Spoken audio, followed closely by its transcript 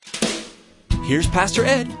here's Pastor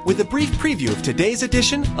Ed with a brief preview of today's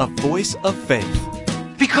edition of Voice of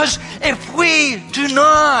Faith. Because if we do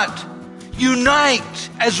not unite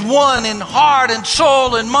as one in heart and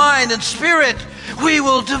soul and mind and spirit, we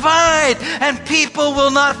will divide, and people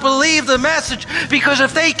will not believe the message. Because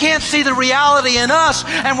if they can't see the reality in us,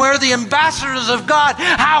 and we're the ambassadors of God,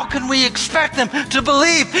 how can we expect them to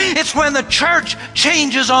believe? It's when the church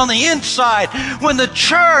changes on the inside, when the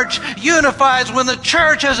church unifies, when the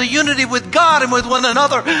church has a unity with God and with one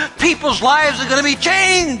another, people's lives are going to be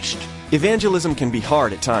changed. Evangelism can be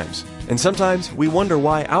hard at times, and sometimes we wonder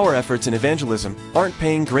why our efforts in evangelism aren't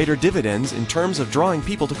paying greater dividends in terms of drawing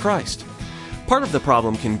people to Christ. Part of the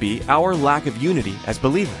problem can be our lack of unity as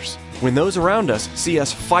believers. When those around us see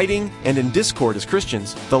us fighting and in discord as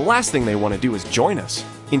Christians, the last thing they want to do is join us.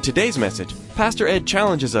 In today's message, Pastor Ed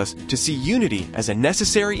challenges us to see unity as a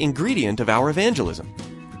necessary ingredient of our evangelism.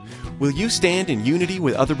 Will you stand in unity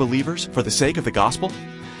with other believers for the sake of the gospel?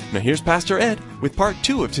 Now here's Pastor Ed with part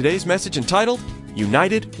 2 of today's message entitled,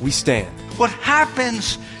 United We Stand. What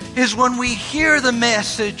happens is when we hear the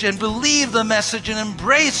message and believe the message and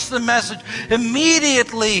embrace the message,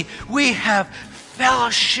 immediately we have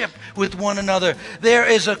fellowship with one another. There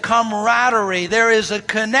is a camaraderie, there is a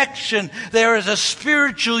connection, there is a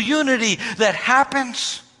spiritual unity that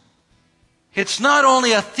happens. It's not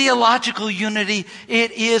only a theological unity,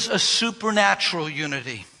 it is a supernatural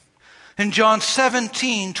unity. In John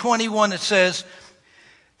 17:21 it says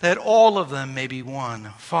that all of them may be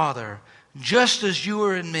one. Father, just as you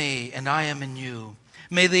are in me and I am in you,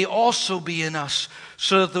 may they also be in us,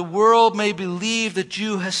 so that the world may believe that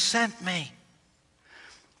you have sent me.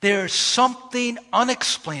 There's something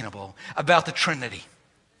unexplainable about the Trinity.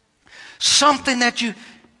 Something that you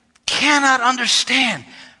cannot understand.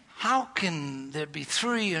 How can there be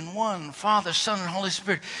three in one, Father, Son, and Holy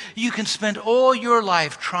Spirit? You can spend all your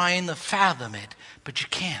life trying to fathom it, but you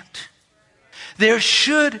can't. There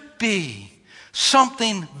should be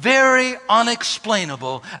something very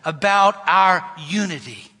unexplainable about our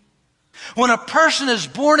unity. When a person is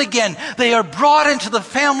born again, they are brought into the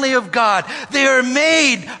family of God. They are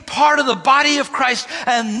made part of the body of Christ,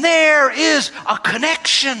 and there is a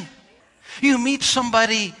connection. You meet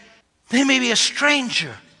somebody, they may be a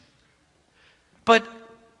stranger, but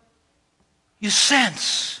you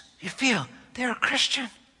sense, you feel they're a Christian,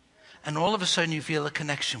 and all of a sudden you feel a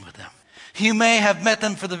connection with them. You may have met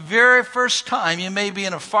them for the very first time. You may be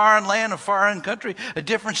in a foreign land, a foreign country, a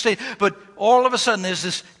different state. But all of a sudden there's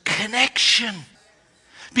this connection.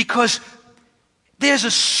 Because there's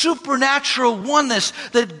a supernatural oneness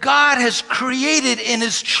that God has created in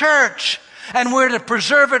His church. And we're to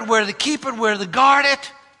preserve it, we're to keep it, we're to guard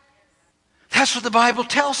it. That's what the Bible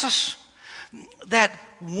tells us. That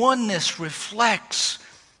oneness reflects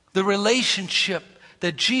the relationship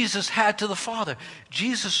that Jesus had to the Father.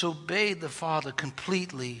 Jesus obeyed the Father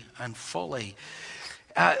completely and fully.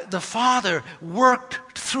 The Father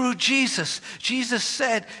worked through Jesus. Jesus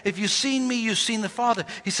said, if you've seen me, you've seen the Father.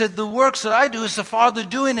 He said, the works that I do is the Father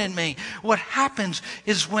doing in me. What happens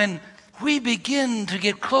is when we begin to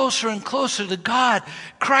get closer and closer to God,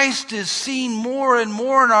 Christ is seen more and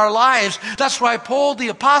more in our lives. That's why Paul the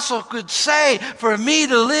Apostle could say, for me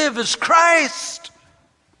to live is Christ.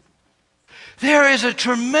 There is a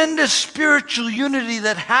tremendous spiritual unity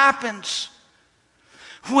that happens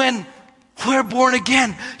when we're born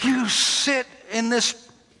again. You sit in this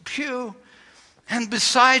pew, and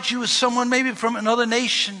beside you is someone maybe from another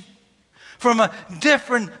nation, from a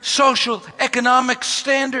different social, economic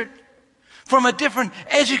standard, from a different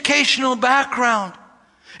educational background.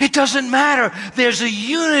 It doesn't matter. There's a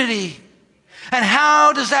unity. And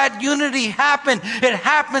how does that unity happen? It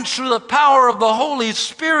happens through the power of the Holy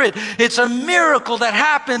Spirit. It's a miracle that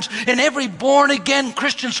happens in every born-again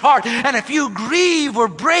Christian's heart. And if you grieve or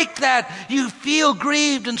break that, you feel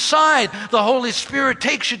grieved inside. The Holy Spirit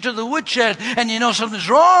takes you to the woodshed and you know something's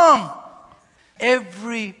wrong.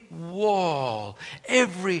 Every wall,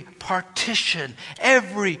 every partition,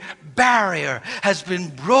 every barrier has been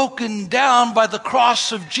broken down by the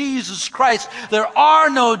cross of Jesus Christ. There are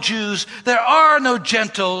no Jews. There are no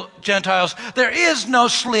Gentiles. There is no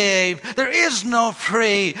slave. There is no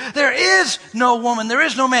free. There is no woman. There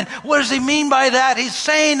is no man. What does he mean by that? He's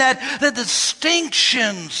saying that the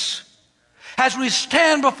distinctions as we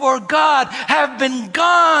stand before God have been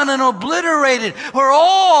gone and obliterated. We're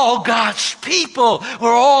all God's people.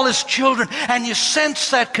 We're all His children. And you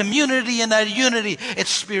sense that community and that unity.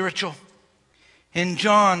 It's spiritual. In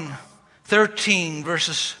John 13,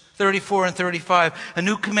 verses 34 and 35, a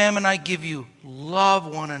new commandment I give you,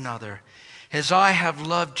 love one another. As I have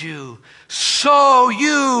loved you, so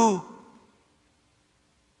you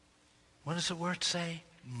What does the word say?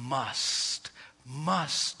 Must.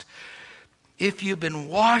 Must. If you've been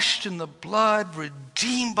washed in the blood,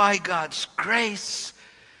 redeemed by God's grace,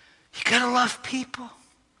 you got to love people.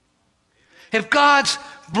 If God's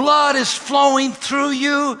blood is flowing through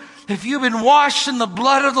you, if you've been washed in the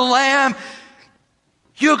blood of the Lamb,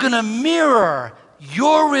 you're going to mirror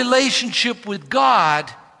your relationship with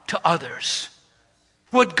God to others.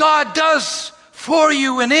 What God does for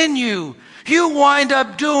you and in you, you wind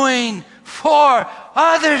up doing for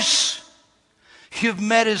others. You've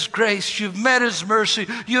met His grace, you've met His mercy,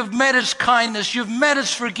 you've met His kindness, you've met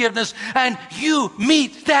His forgiveness, and you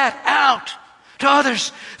mete that out to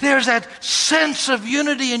others. There's that sense of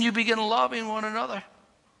unity, and you begin loving one another.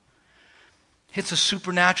 It's a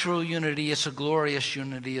supernatural unity. It's a glorious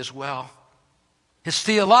unity as well. It's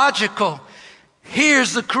theological.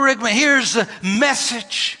 Here's the charisma. Here's the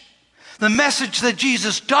message. The message that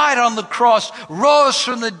Jesus died on the cross, rose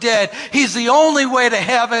from the dead. He's the only way to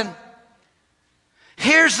heaven.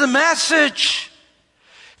 Here's the message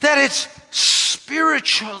that it's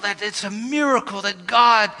spiritual, that it's a miracle that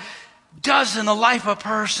God does in the life of a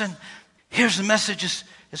person. Here's the message.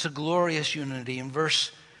 It's a glorious unity. In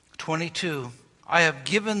verse 22, I have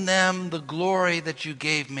given them the glory that you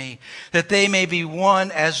gave me, that they may be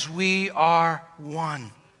one as we are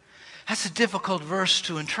one. That's a difficult verse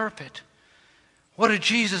to interpret. What did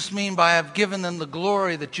Jesus mean by I have given them the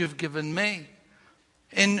glory that you've given me?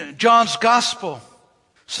 In John's gospel,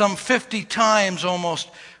 some 50 times almost,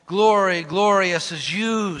 glory, glorious is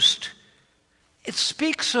used. It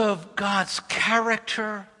speaks of God's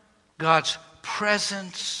character, God's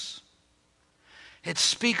presence. It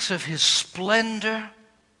speaks of His splendor.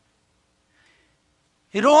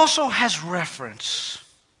 It also has reference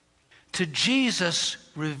to Jesus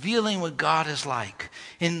revealing what God is like.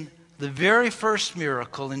 In the very first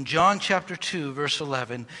miracle, in John chapter 2, verse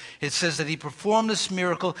 11, it says that He performed this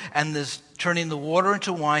miracle and this turning the water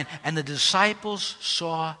into wine, and the disciples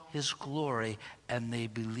saw His glory and they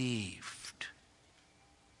believed.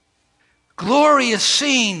 Glory is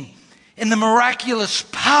seen in the miraculous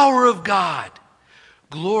power of God.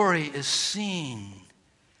 Glory is seen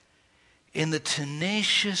in the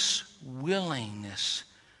tenacious willingness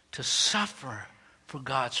to suffer for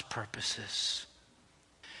God's purposes.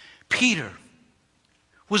 Peter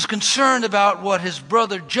was concerned about what his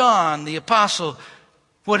brother John, the apostle,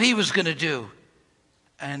 what he was going to do.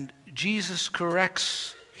 And Jesus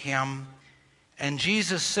corrects him. And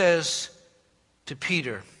Jesus says to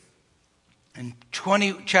Peter, in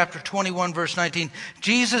chapter 21, verse 19,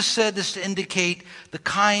 Jesus said this to indicate the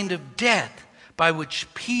kind of death by which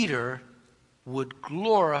Peter would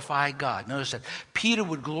glorify God. Notice that. Peter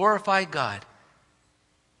would glorify God.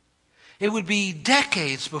 It would be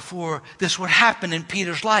decades before this would happen in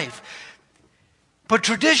Peter's life. But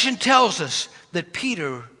tradition tells us that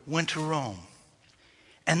Peter went to Rome.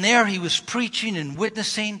 And there he was preaching and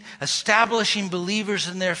witnessing, establishing believers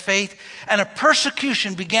in their faith. And a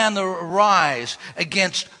persecution began to arise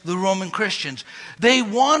against the Roman Christians. They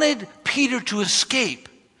wanted Peter to escape.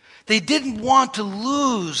 They didn't want to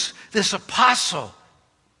lose this apostle.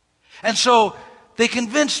 And so they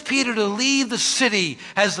convinced Peter to leave the city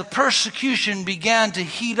as the persecution began to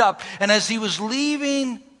heat up. And as he was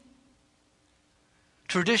leaving,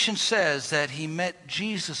 tradition says that he met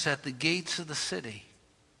Jesus at the gates of the city.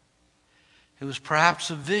 It was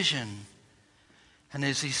perhaps a vision. And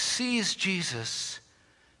as he sees Jesus,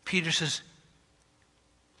 Peter says,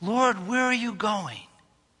 Lord, where are you going?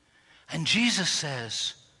 And Jesus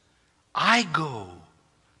says, I go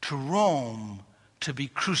to Rome to be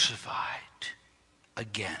crucified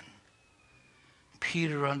again.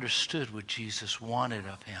 Peter understood what Jesus wanted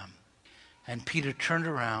of him. And Peter turned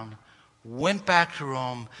around, went back to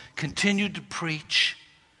Rome, continued to preach,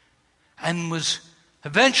 and was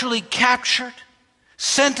eventually captured,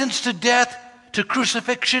 sentenced to death, to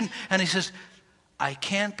crucifixion. And he says, I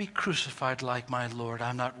can't be crucified like my Lord.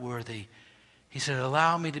 I'm not worthy. He said,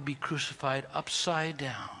 allow me to be crucified upside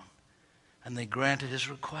down. And they granted his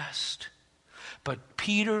request. But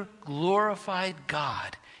Peter glorified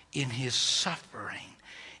God in his suffering,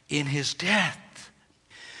 in his death.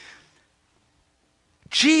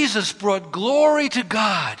 Jesus brought glory to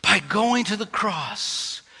God by going to the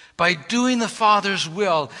cross, by doing the Father's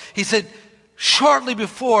will. He said, shortly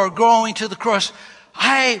before going to the cross,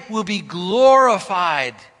 I will be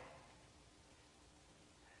glorified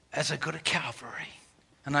as I go to Calvary.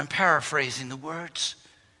 And I'm paraphrasing the words.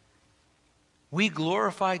 We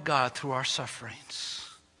glorify God through our sufferings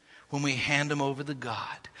when we hand them over to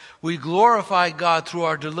God. We glorify God through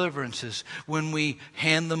our deliverances when we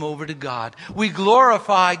hand them over to God. We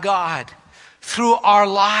glorify God through our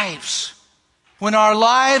lives When our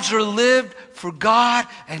lives are lived for God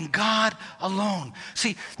and God alone.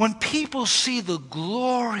 See, when people see the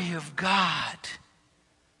glory of God,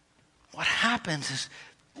 what happens is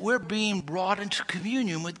we're being brought into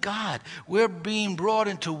communion with God. We're being brought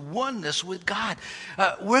into oneness with God.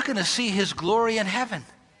 We're going to see His glory in heaven.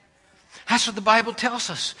 That's what the Bible tells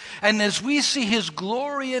us. And as we see His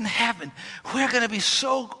glory in heaven, we're going to be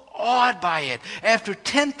so awed by it. After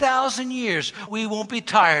 10,000 years, we won't be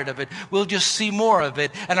tired of it. We'll just see more of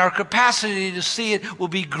it. And our capacity to see it will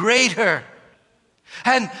be greater.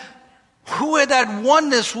 And where that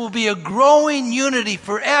oneness will be a growing unity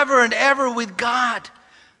forever and ever with God.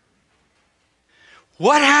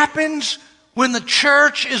 What happens when the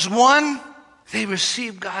church is one? They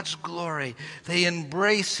receive God's glory. They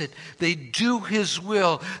embrace it. They do His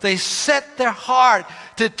will. They set their heart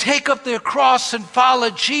to take up their cross and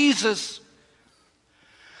follow Jesus.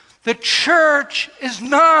 The church is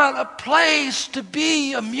not a place to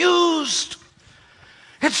be amused.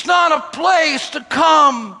 It's not a place to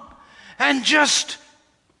come and just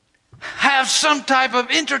have some type of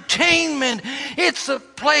entertainment. It's a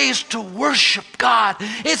place to worship God.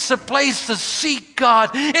 It's a place to seek God.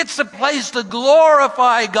 It's a place to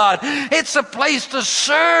glorify God. It's a place to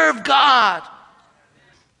serve God.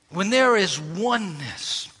 When there is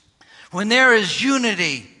oneness, when there is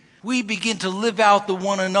unity, we begin to live out the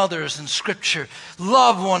one another's in Scripture.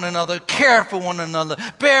 Love one another, care for one another,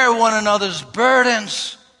 bear one another's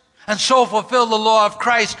burdens, and so fulfill the law of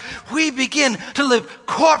Christ. We begin to live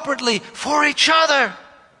corporately for each other.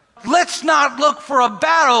 Let's not look for a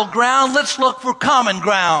battleground. Let's look for common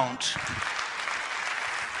ground.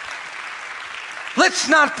 Let's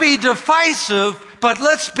not be divisive, but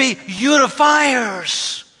let's be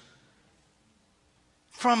unifiers.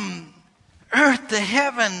 From earth to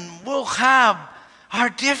heaven, we'll have our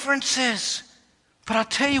differences. But I'll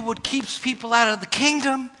tell you what keeps people out of the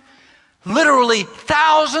kingdom. Literally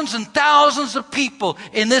thousands and thousands of people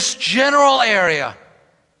in this general area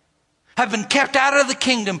have been kept out of the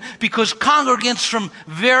kingdom because congregants from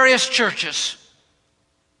various churches,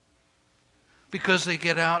 because they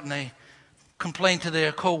get out and they complain to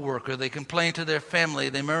their coworker, they complain to their family,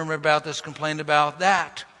 they murmur about this, complain about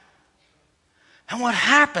that. And what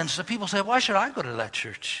happens? The people say, why should I go to that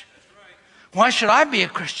church? Why should I be a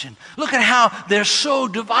Christian? Look at how they're so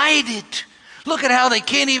divided. Look at how they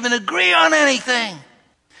can't even agree on anything.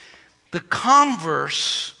 The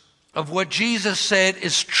converse of what Jesus said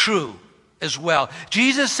is true as well.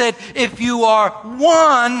 Jesus said, if you are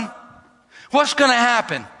one, what's going to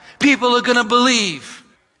happen? People are going to believe.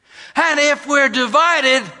 And if we're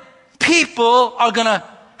divided, people are going to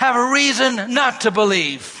have a reason not to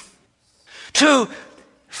believe. To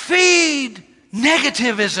feed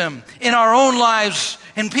negativism in our own lives,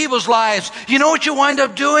 in people's lives, you know what you wind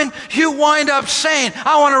up doing? You wind up saying,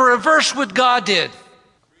 I want to reverse what God did.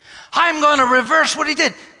 I'm going to reverse what He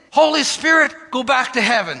did. Holy Spirit, go back to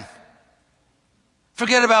heaven.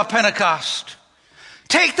 Forget about Pentecost.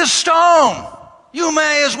 Take the stone. You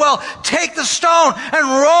may as well take the stone and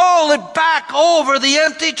roll it back over the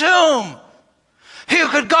empty tomb. You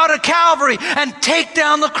could go to Calvary and take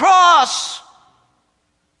down the cross.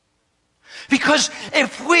 Because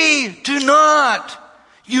if we do not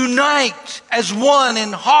unite as one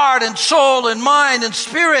in heart and soul and mind and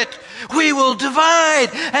spirit, we will divide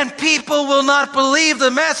and people will not believe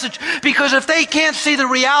the message. Because if they can't see the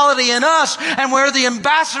reality in us and we're the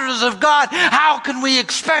ambassadors of God, how can we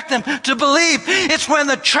expect them to believe? It's when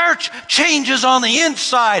the church changes on the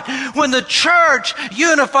inside, when the church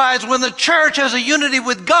unifies, when the church has a unity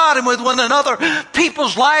with God and with one another,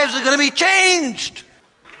 people's lives are going to be changed.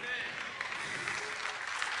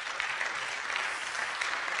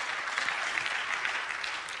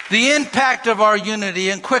 The impact of our unity,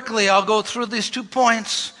 and quickly I'll go through these 2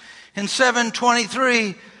 points. In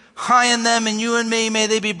 7:23, I and them and you and me, may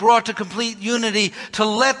they be brought to complete unity, to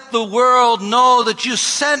let the world know that you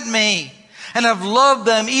sent me and have loved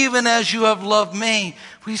them even as you have loved me.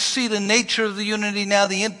 We see the nature of the unity now,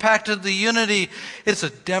 the impact of the unity. It's a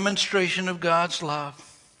demonstration of God's love.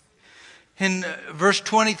 In verse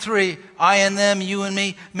 23, I and them, you and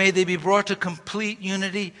me, may they be brought to complete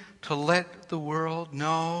unity, to let the world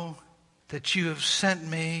know that you have sent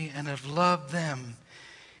me and have loved them,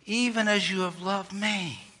 even as you have loved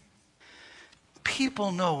me.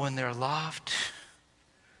 People know when they're loved.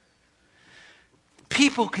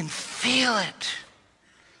 People can feel it.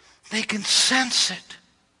 They can sense it.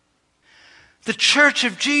 The Church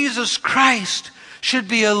of Jesus Christ should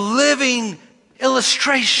be a living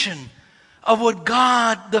illustration of what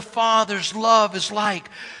God the Father's love is like.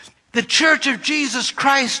 The church of Jesus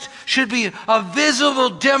Christ should be a visible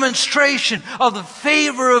demonstration of the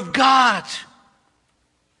favor of God.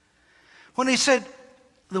 When he said,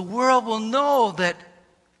 the world will know that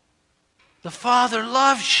the Father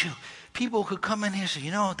loves you, people could come in here and say,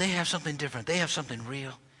 you know, they have something different. They have something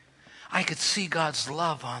real. I could see God's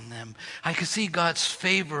love on them. I could see God's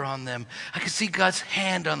favor on them. I could see God's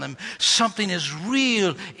hand on them. Something is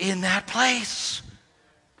real in that place.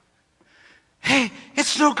 Hey,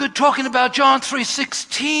 it's no good talking about John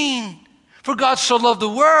 3:16. For God so loved the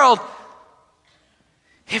world.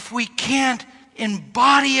 If we can't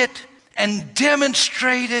embody it and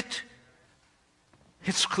demonstrate it,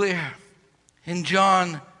 it's clear. In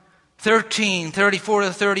John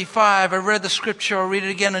 13:34-35, I read the scripture, I'll read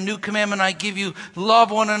it again. A new commandment I give you,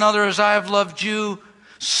 love one another as I have loved you,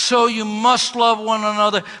 so you must love one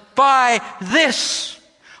another. By this,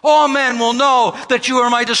 all men will know that you are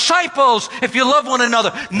my disciples if you love one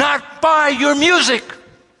another. Not by your music,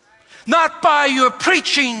 not by your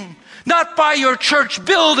preaching, not by your church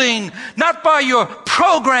building, not by your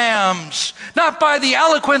programs, not by the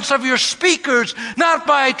eloquence of your speakers, not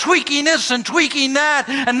by tweaking this and tweaking that,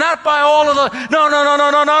 and not by all of the... No.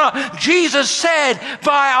 Jesus said,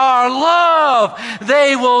 by our love,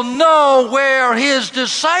 they will know we're his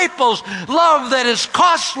disciples. Love that is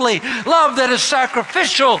costly, love that is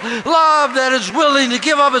sacrificial, love that is willing to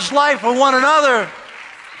give up his life for one another.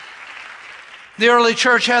 The early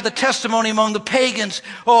church had the testimony among the pagans,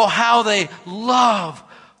 oh, how they love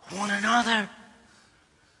one another.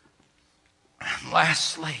 And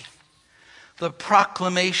lastly, the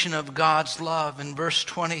proclamation of God's love in verse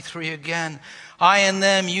 23 again. I and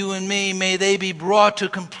them, you and me, may they be brought to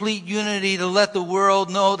complete unity to let the world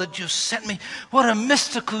know that you sent me. What a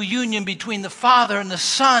mystical union between the Father and the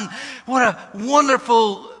Son. What a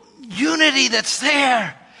wonderful unity that's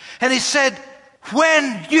there. And he said,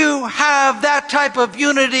 when you have that type of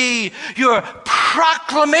unity, your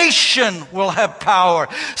proclamation will have power.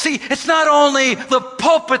 See, it's not only the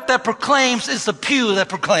pulpit that proclaims, it's the pew that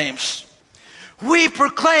proclaims. We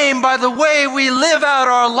proclaim by the way we live out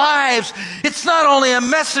our lives. It's not only a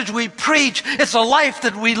message we preach, it's a life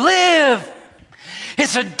that we live.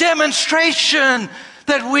 It's a demonstration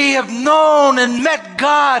that we have known and met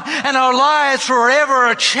God and our lives forever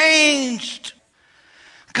are changed.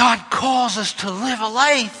 God calls us to live a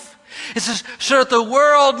life. It says, so that the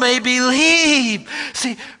world may believe.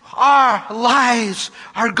 See, our lives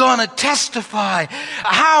are going to testify.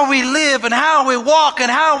 How we live and how we walk and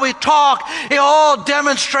how we talk, it all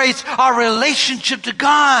demonstrates our relationship to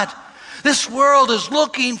God. This world is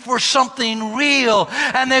looking for something real,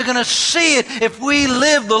 and they're going to see it if we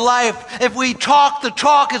live the life. If we talk the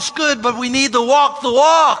talk, it's good, but we need to walk the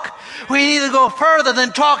walk. We need to go further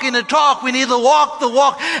than talking the talk. We need to walk the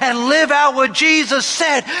walk and live out what Jesus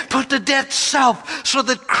said. Put to death self so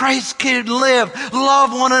that Christ can live.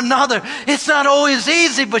 Love one another. It's not always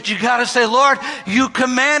easy, but you got to say, Lord, you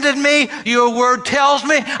commanded me. Your word tells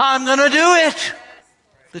me I'm going to do it.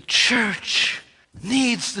 The church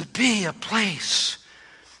needs to be a place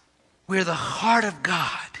where the heart of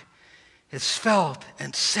God is felt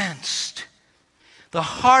and sensed. The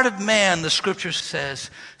heart of man, the scripture says,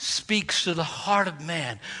 speaks to the heart of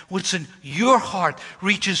man. What's in your heart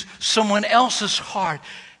reaches someone else's heart.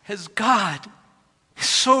 As God is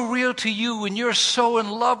so real to you when you're so in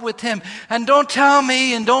love with him. And don't tell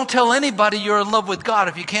me and don't tell anybody you're in love with God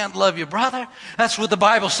if you can't love your brother. That's what the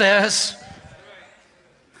Bible says.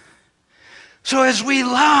 So as we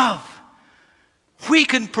love, we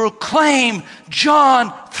can proclaim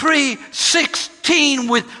John 3:16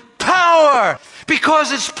 with power.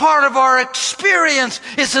 Because it's part of our experience.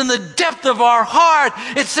 It's in the depth of our heart.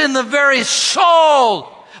 It's in the very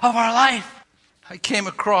soul of our life. I came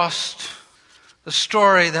across the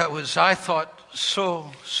story that was, I thought,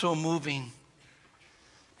 so moving.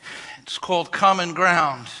 It's called Common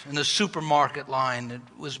Ground in the supermarket line. It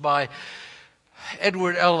was by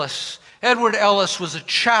Edward Ellis. Edward Ellis was a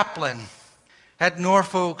chaplain at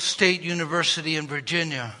Norfolk State University in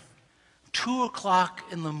Virginia. 2:00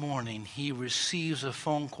 in the morning, he receives a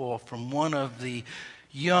phone call from one of the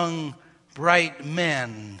young, bright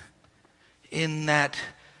men in that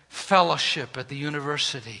fellowship at the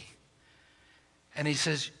university. And he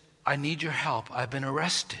says, I need your help. I've been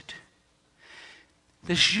arrested.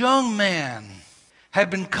 This young man had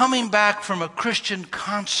been coming back from a Christian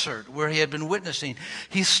concert where he had been witnessing.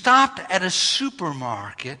 He stopped at a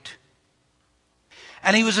supermarket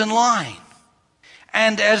and he was in line.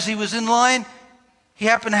 And as he was in line, he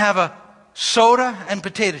happened to have a soda and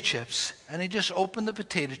potato chips. And he just opened the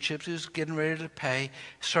potato chips. He was getting ready to pay,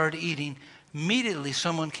 started eating. Immediately,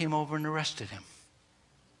 someone came over and arrested him.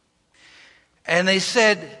 And they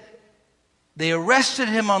said they arrested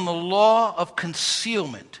him on the law of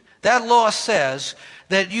concealment. That law says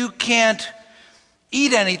that you can't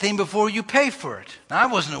eat anything before you pay for it. Now, I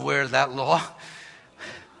wasn't aware of that law.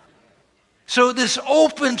 So this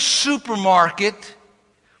open supermarket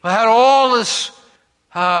had all this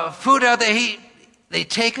food out there. They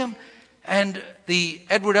take him, and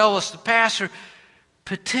Edward Ellis, the pastor,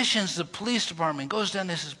 petitions the police department, goes down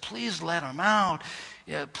there and says, please let him out.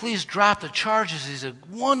 Yeah, please drop the charges. He's a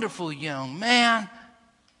wonderful young man.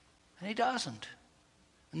 And he doesn't.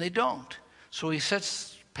 And they don't. So he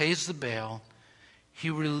pays the bail. He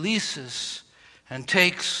releases and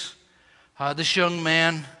takes this young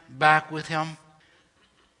man back with him.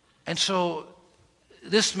 And so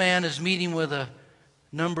this man is meeting with a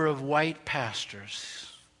number of white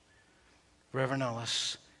pastors, Reverend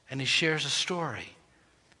Ellis, and he shares a story.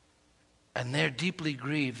 And they're deeply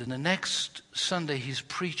grieved. And the next Sunday, he's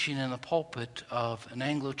preaching in the pulpit of an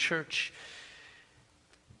Anglo church.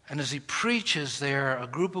 And as he preaches there, a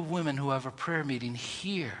group of women who have a prayer meeting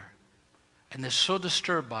hear, and they're so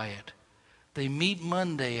disturbed by it, they meet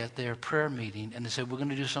Monday at their prayer meeting, and they say, we're going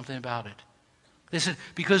to do something about it. They said,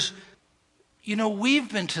 because,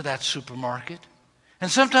 we've been to that supermarket, and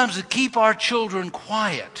sometimes to keep our children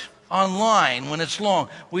quiet online when it's long,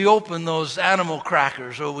 we open those animal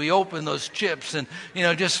crackers or we open those chips and,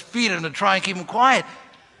 just feed them to try and keep them quiet.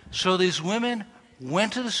 So these women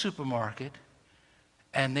went to the supermarket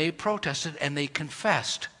and they protested and they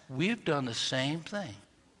confessed, we've done the same thing.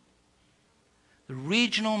 The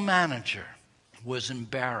regional manager was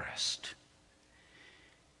embarrassed.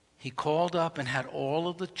 He called up and had all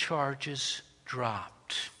of the charges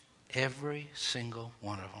dropped, every single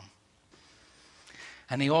one of them.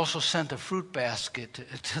 And he also sent a fruit basket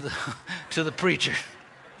to the preacher.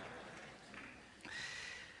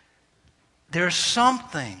 There are some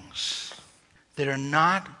things that are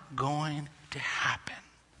not going to happen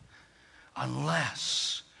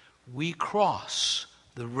unless we cross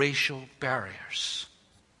the racial barriers.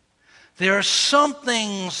 There are some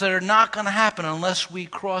things that are not going to happen unless we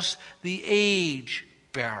cross the age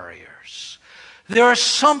barriers. There are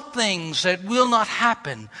some things that will not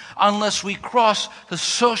happen unless we cross the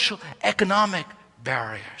social, economic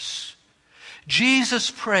barriers.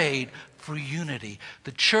 Jesus prayed for unity.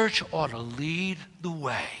 The church ought to lead the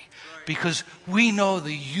way because we know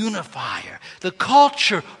the unifier. The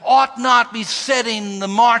culture ought not be setting the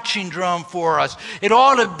marching drum for us. It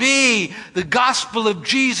ought to be the gospel of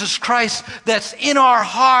Jesus Christ that's in our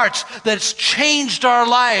hearts, that's changed our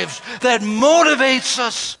lives, that motivates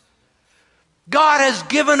us. God has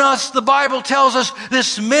given us, the Bible tells us,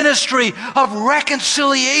 this ministry of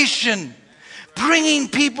reconciliation, bringing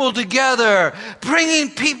people together,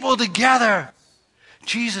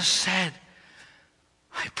 Jesus said,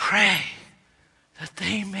 I pray that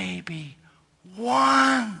they may be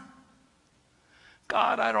one.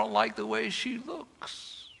 God, I don't like the way she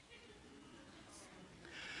looks.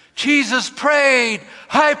 Jesus prayed,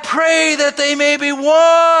 I pray that they may be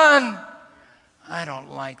one. I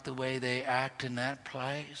don't like the way they act in that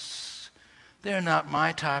place. They're not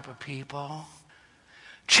my type of people.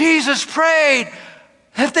 Jesus prayed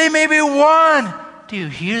that they may be one. Do you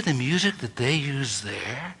hear the music that they use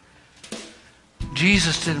there?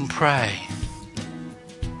 Jesus didn't pray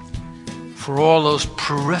for all those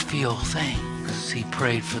peripheral things. He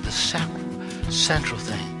prayed for the central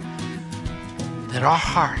thing, that our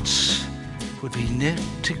hearts would be knit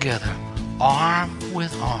together, arm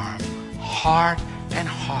with arm, heart and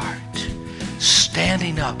heart,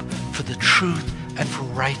 standing up for the truth and for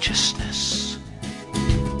righteousness.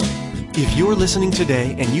 If you're listening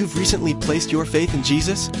today and you've recently placed your faith in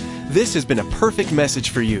Jesus, this has been a perfect message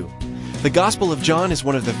for you. The Gospel of John is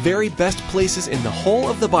one of the very best places in the whole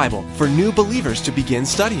of the Bible for new believers to begin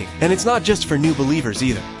studying. And it's not just for new believers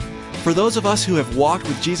either. For those of us who have walked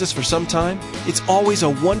with Jesus for some time, it's always a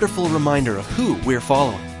wonderful reminder of who we're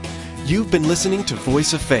following. You've been listening to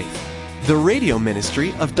Voice of Faith, the radio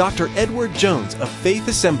ministry of Dr. Edward Jones of Faith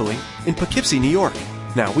Assembly in Poughkeepsie, New York.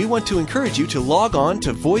 Now, we want to encourage you to log on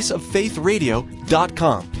to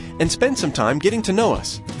voiceoffaithradio.com and spend some time getting to know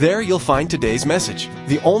us. There you'll find today's message.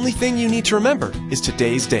 The only thing you need to remember is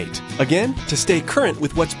today's date. Again, to stay current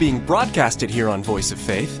with what's being broadcasted here on Voice of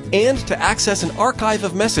Faith and to access an archive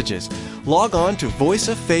of messages, log on to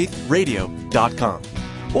voiceoffaithradio.com.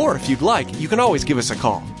 Or if you'd like, you can always give us a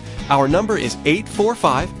call. Our number is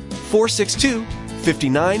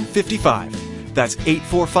 845-462-5955. That's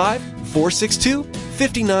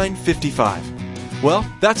 845-462-5955. Well,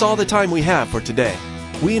 that's all the time we have for today.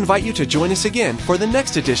 We invite you to join us again for the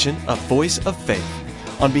next edition of Voice of Faith.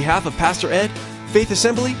 On behalf of Pastor Ed, Faith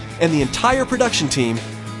Assembly, and the entire production team,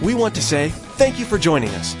 we want to say thank you for joining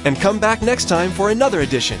us, and come back next time for another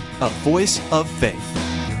edition of Voice of Faith.